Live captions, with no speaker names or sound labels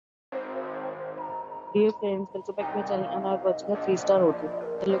Dear friends, welcome back to my channel and are watching a 3-star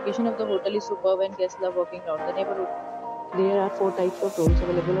hotel. The location of the hotel is superb and guests love walking around the neighborhood. There are 4 types of rooms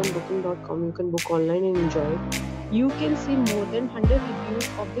available on booking.com. You can book online and enjoy it. You can see more than 100 reviews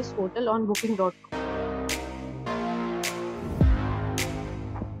of this hotel on booking.com.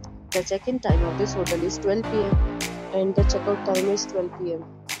 The check-in time of this hotel is 12 p.m. and the checkout time is 12 p.m.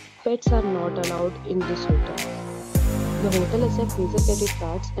 Pets are not allowed in this hotel. The hotel accepts major credit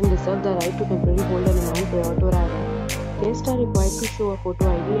cards and reserves the right to temporarily hold an amount prior to arrival. Guests are required to show a photo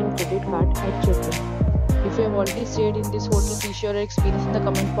ID and credit card at check-in. If you have already stayed in this hotel, please share your experience in the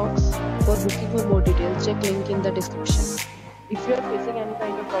comment box. For booking for more details, check link in the description. If you are facing any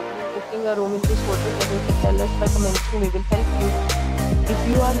kind of problem booking a room in this hotel, then you can tell us by commenting. We will help you. If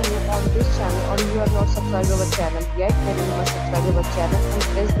you are new on this channel or you have not subscribed our channel yet, then you must subscribe our channel and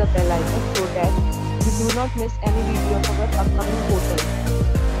press the bell icon so that you do not miss any video of our upcoming hotel.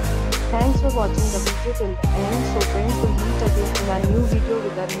 Thanks for watching the video till the end. So friends, will meet again in a new video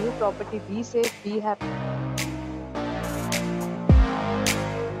with a new property. Be safe, be happy.